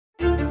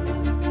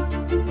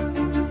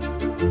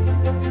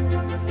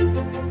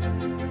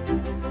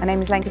My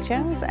name is Lenka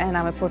Jones and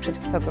I'm a portrait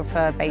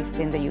photographer based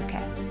in the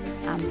UK.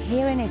 I'm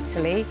here in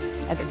Italy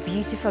at the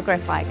beautiful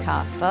graphite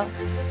castle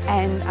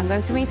and I'm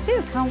going to meet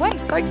Sue. Can't wait,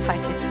 so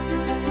excited.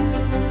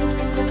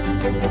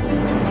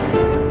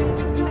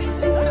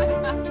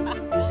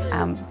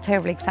 I'm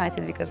terribly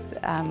excited because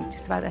I'm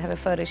just about to have a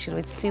photo shoot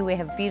with Sue. We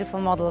have beautiful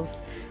models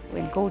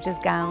with gorgeous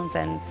gowns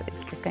and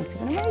it's just going to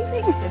be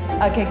amazing.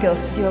 Okay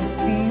girls, do a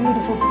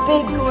beautiful,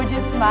 big,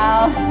 gorgeous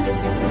smile.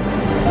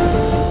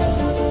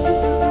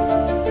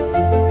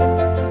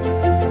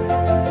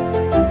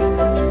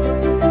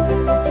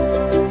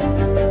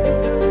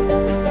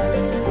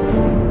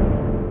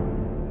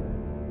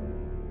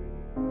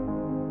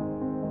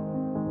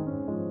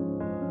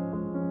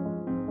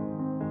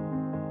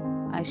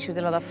 I shoot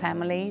a lot of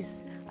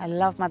families. I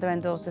love mother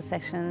and daughter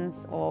sessions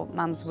or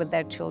mums with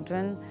their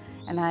children,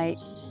 and I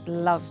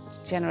love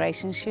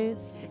generation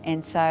shoots.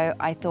 And so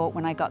I thought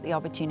when I got the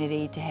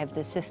opportunity to have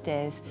the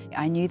sisters,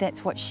 I knew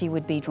that's what she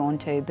would be drawn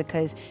to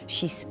because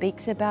she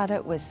speaks about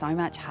it with so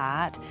much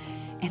heart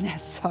and they're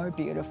so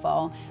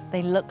beautiful.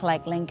 They look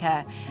like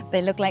Lenka.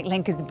 They look like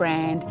Lenka's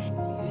brand.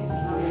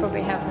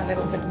 Probably have a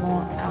little bit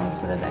more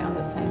so that they're on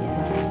the same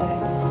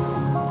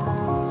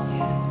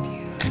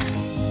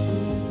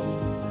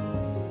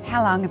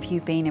How long have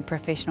you been a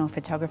professional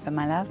photographer,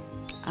 my love?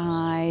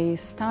 I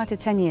started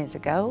 10 years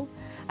ago.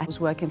 I was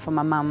working for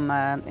my mum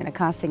in a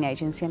casting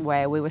agency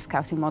where we were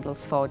scouting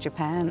models for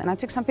Japan, and I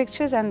took some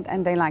pictures and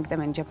they liked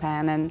them in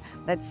Japan, and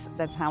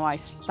that's how I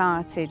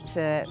started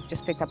to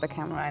just pick up a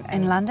camera.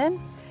 In London?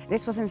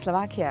 This was in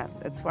Slovakia,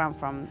 that's where I'm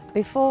from.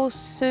 Before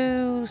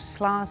Sue's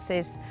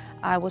classes,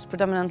 I was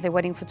predominantly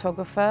wedding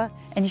photographer.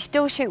 And you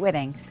still shoot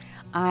weddings?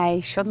 I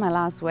shot my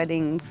last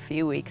wedding a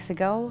few weeks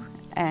ago.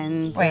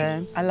 And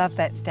wait, I love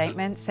that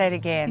statement. Say it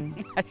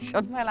again. I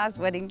shot my last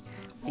wedding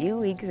a few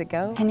weeks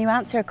ago. Can you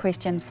answer a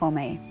question for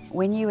me?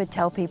 When you would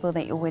tell people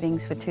that your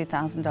weddings were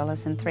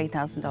 $2,000 and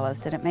 $3,000,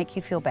 did it make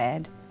you feel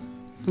bad?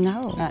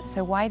 No.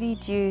 So why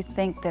did you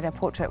think that a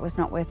portrait was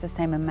not worth the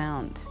same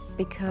amount?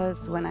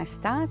 Because when I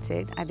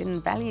started, I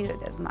didn't value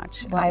it as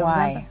much.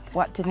 Why?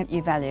 What didn't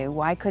you value?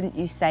 Why couldn't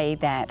you say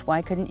that?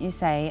 Why couldn't you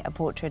say a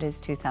portrait is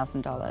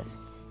 $2,000?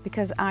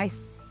 Because I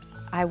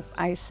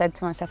said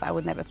to myself I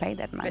would never pay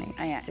that money.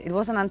 But, yeah. It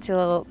wasn't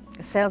until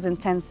sales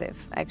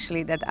intensive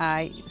actually that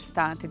I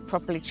started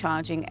properly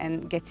charging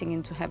and getting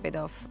into habit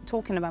of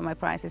talking about my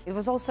prices. It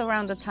was also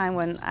around the time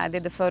when I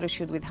did the photo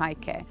shoot with High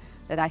Care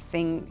that I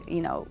think,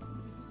 you know,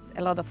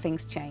 a lot of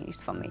things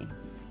changed for me.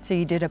 So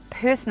you did a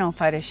personal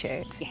photo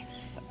shoot?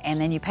 Yes.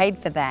 And then you paid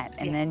for that,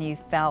 and yes. Then you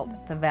felt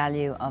the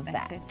value of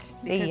That's that. it.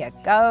 There you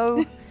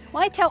go.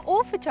 Well, I tell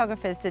all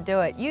photographers to do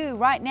it. You,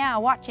 right now,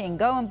 watching,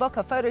 go and book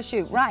a photo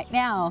shoot right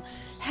now.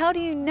 How do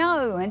you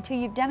know until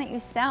you've done it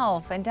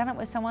yourself and done it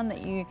with someone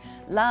that you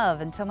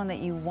love and someone that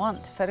you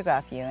want to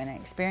photograph you and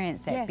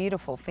experience that yes.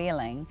 beautiful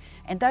feeling?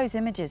 And those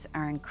images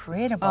are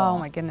incredible. Oh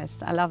my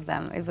goodness, I love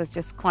them. It was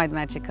just quite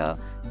magical.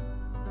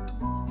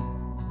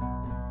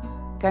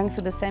 Going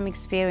through the same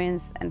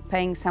experience and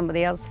paying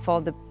somebody else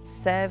for the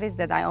service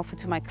that I offer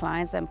to my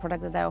clients and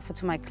product that I offer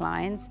to my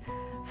clients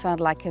felt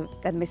like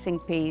that missing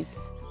piece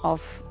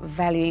of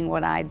valuing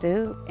what I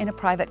do. In a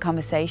private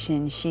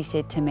conversation, she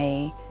said to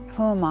me,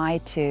 who am I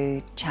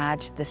to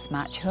charge this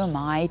much? Who am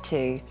I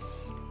to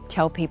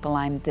tell people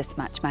I'm this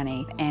much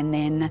money? And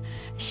then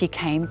she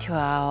came to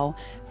our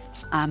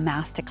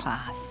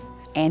masterclass,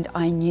 and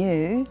I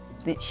knew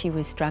that she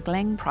was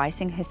struggling,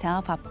 pricing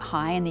herself up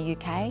high in the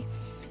UK,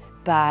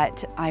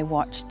 but I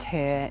watched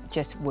her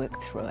just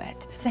work through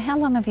it. So how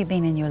long have you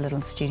been in your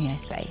little studio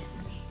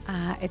space?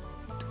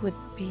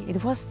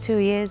 It was 2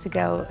 years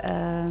ago,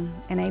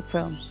 in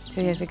April.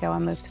 2 years ago I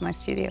moved to my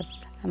studio.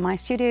 And my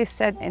studio is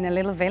set in a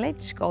little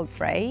village called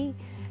Bryce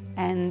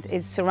and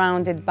is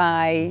surrounded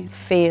by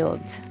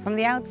field. From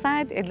the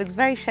outside it looks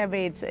very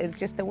shabby, it's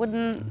just a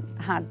wooden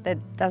hut that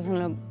doesn't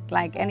look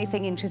like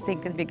anything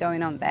interesting could be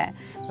going on there.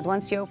 But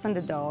once you open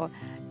the door,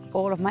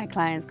 all of my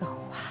clients go,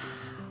 wow.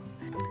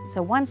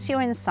 So once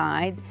you're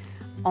inside,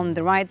 on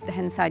the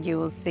right-hand side you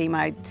will see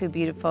my two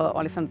beautiful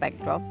oliphant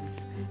backdrops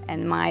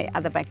and my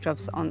other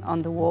backdrops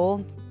on the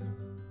wall.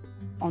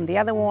 On the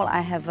other wall I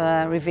have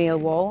a reveal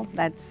wall.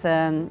 That's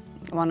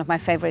one of my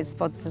favorite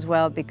spots as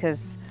well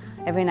because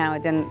every now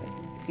and then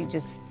you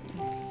just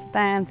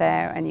stand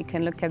there and you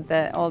can look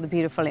at all the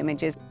beautiful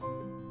images.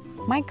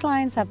 My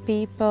clients are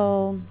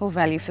people who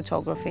value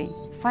photography.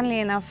 Funnily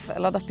enough, a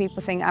lot of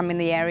people think I'm in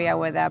the area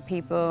where there are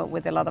people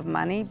with a lot of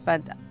money,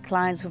 but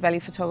clients who value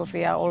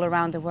photography are all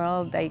around the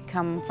world. They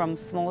come from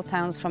small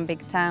towns, from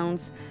big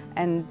towns,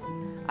 and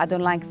I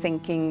don't like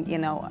thinking, you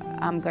know,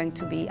 I'm going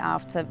to be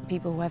after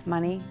people who have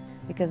money,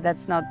 because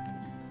that's not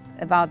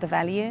about the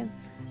value.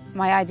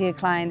 My ideal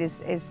client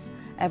is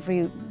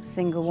every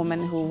single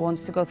woman who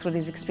wants to go through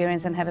this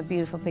experience and have a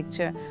beautiful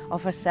picture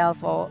of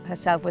herself or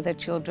herself with her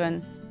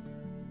children.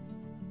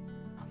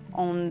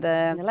 On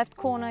the left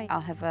corner,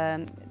 I'll have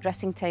a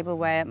dressing table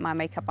where my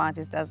makeup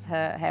artist does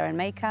her hair and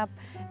makeup,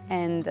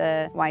 and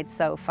a white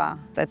sofa.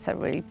 That's a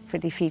really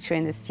pretty feature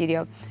in the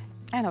studio.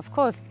 And of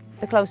course,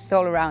 the clothes is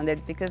all around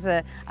it, because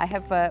I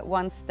have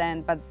one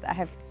stand, but I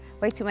have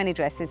way too many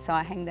dresses, so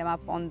I hang them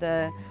up on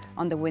the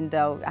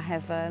window. I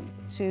have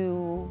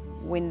 2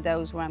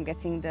 windows where I'm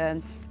getting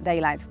the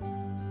daylight.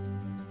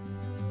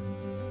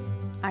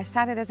 I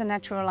started as a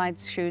natural light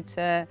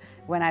shooter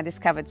when I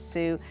discovered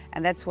Sue,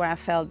 and that's where I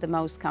felt the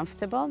most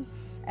comfortable.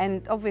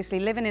 And obviously,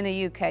 living in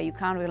the UK, you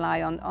can't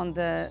rely on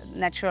the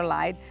natural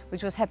light,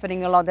 which was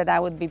happening a lot, that I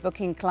would be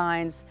booking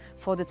clients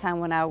for the time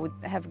when I would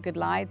have good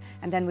light,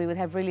 and then we would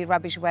have really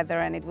rubbish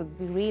weather and it would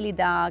be really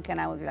dark and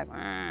I would be like,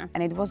 "Argh."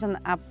 And it wasn't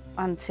up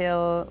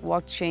until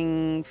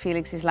watching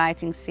Felix's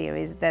lighting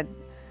series that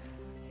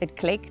it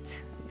clicked.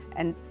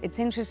 And it's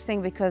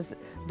interesting because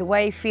the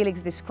way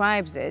Felix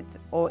describes it,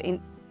 or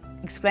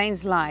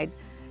explains light,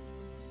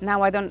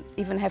 now I don't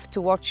even have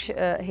to watch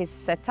his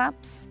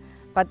setups,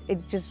 but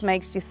it just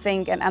makes you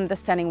think and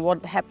understanding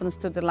what happens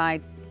to the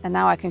light. And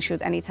now I can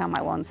shoot anytime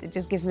I want. It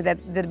just gives me that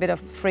little bit of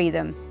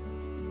freedom.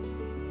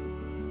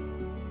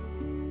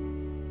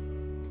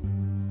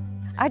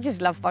 I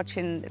just love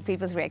watching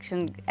people's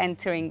reaction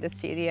entering the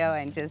studio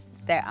and just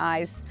their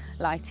eyes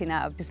lighting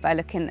up just by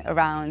looking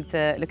around,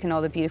 looking at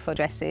all the beautiful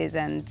dresses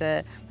and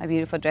my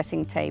beautiful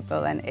dressing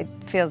table. And it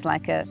feels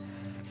like a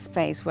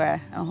space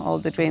where all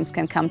the dreams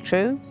can come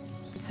true.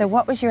 So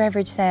what was your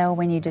average sale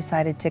when you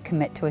decided to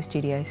commit to a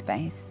studio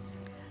space?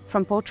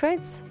 From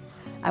portraits,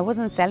 I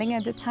wasn't selling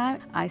at the time.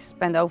 I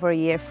spent over a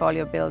year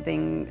folio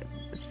building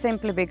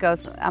simply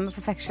because I'm a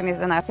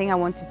perfectionist and I think I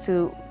wanted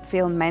to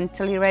feel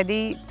mentally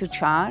ready to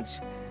charge,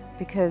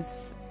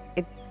 because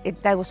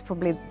that was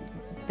probably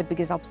the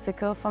biggest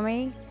obstacle for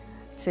me,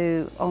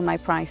 to own my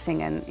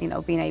pricing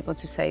and being able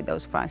to say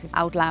those prices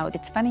out loud.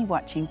 It's funny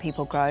watching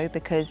people grow,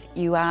 because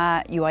you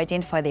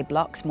identify their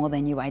blocks more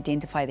than you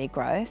identify their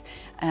growth.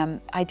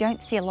 I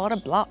don't see a lot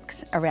of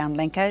blocks around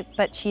Lenka,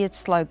 but she is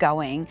slow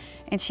going,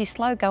 and she's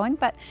slow going,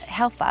 but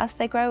how fast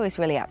they grow is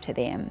really up to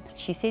them.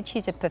 She said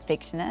she's a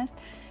perfectionist.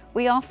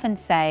 We often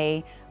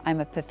say, I'm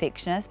a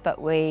perfectionist, but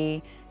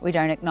we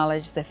don't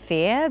acknowledge the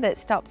fear that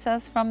stops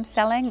us from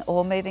selling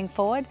or moving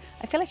forward.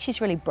 I feel like she's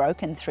really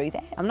broken through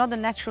that. I'm not a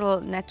natural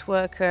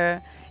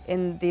networker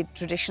in the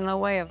traditional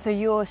way. So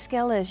your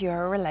skill is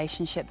you're a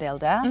relationship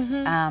builder.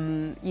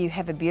 Mm-hmm. You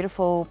have a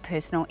beautiful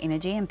personal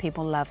energy and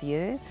people love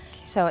you.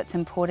 So it's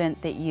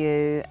important that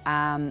you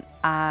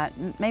are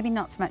maybe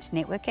not so much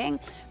networking,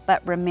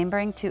 but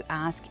remembering to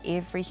ask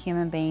every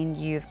human being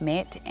you've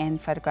met and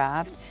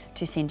photographed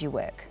to send you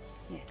work.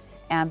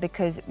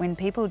 Because when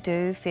people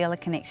do feel a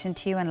connection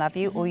to you and love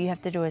you, all you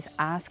have to do is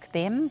ask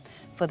them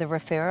for the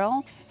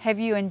referral. Have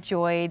you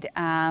enjoyed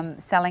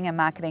selling and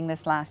marketing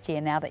this last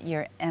year now that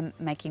you're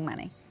making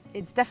money?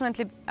 It's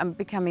definitely, I'm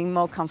becoming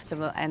more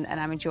comfortable and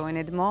I'm enjoying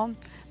it more.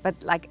 But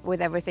like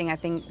with everything, I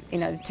think,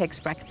 it takes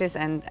practice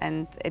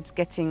and it's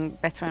getting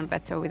better and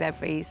better with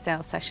every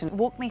sales session.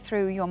 Walk me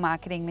through your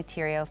marketing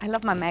materials. I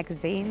love my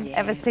magazine. Yes.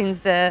 Ever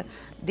since the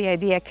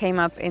idea came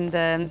up in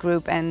the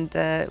group and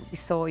we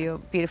saw your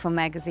beautiful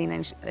magazine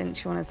and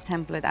Shauna's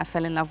template, I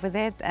fell in love with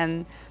it.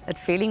 And that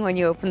feeling when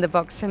you open the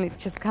box and it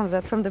just comes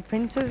out from the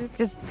printers, it's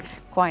just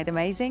quite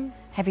amazing.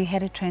 Have you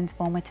had a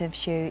transformative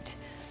shoot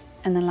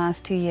in the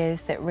last 2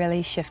 years that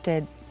really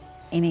shifted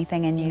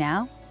anything in you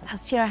now?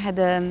 Last year I had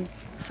a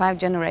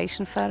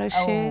 5-generation photo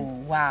shoot.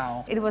 Oh,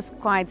 wow. It was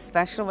quite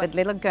special with a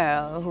little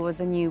girl who was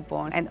a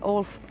newborn and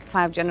all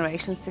 5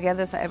 generations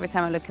together. So every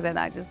time I look at it,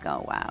 I just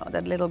go, wow,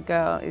 that little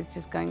girl is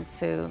just going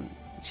to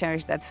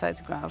cherish that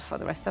photograph for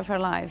the rest of her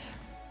life.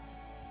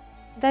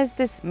 There's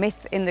this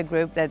myth in the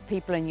group that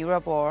people in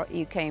Europe or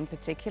UK in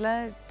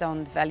particular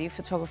don't value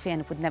photography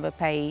and would never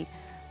pay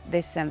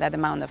this and that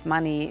amount of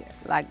money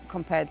like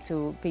compared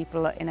to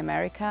people in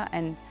America.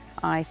 And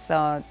I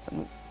thought,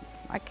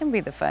 I can be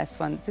the first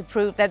one to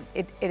prove that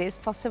it is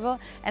possible,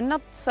 and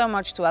not so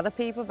much to other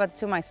people, but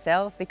to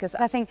myself, because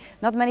I think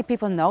not many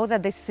people know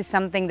that this is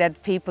something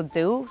that people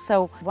do.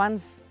 So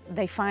once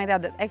they find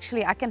out that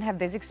actually I can have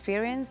this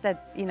experience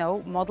that,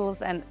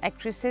 models and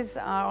actresses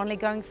are only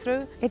going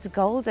through, it's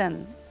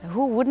golden.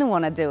 Who wouldn't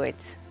want to do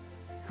it?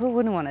 Who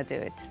wouldn't want to do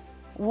it?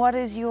 What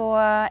is your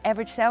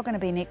average sale going to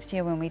be next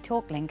year when we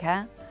talk,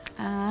 Lenka?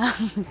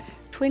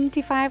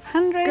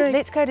 2,500. Good.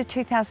 Let's go to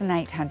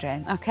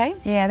 2,800. Okay.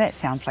 Yeah, that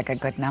sounds like a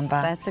good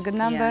number. That's a good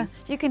number. Yeah.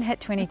 You can hit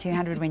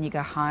 2,200 when you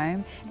go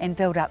home and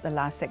build up the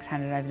last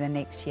 600 over the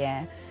next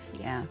year.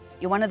 Yeah.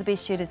 You're one of the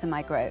best shooters in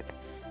my group.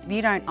 If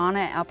you don't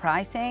honour our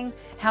pricing,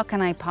 how can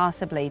I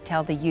possibly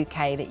tell the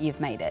UK that you've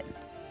made it?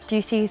 Do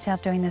you see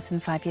yourself doing this in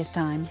 5 years'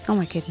 time? Oh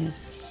my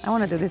goodness. I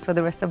want to do this for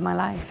the rest of my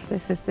life.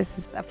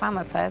 I found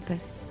my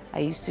purpose. I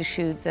used to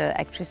shoot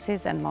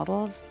actresses and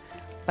models,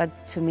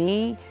 but to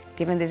me,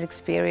 giving this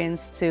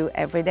experience to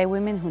everyday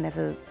women who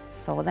never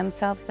saw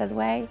themselves that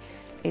way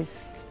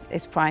is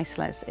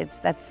priceless.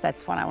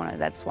 That's what I want to,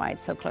 that's why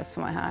it's so close to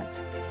my heart.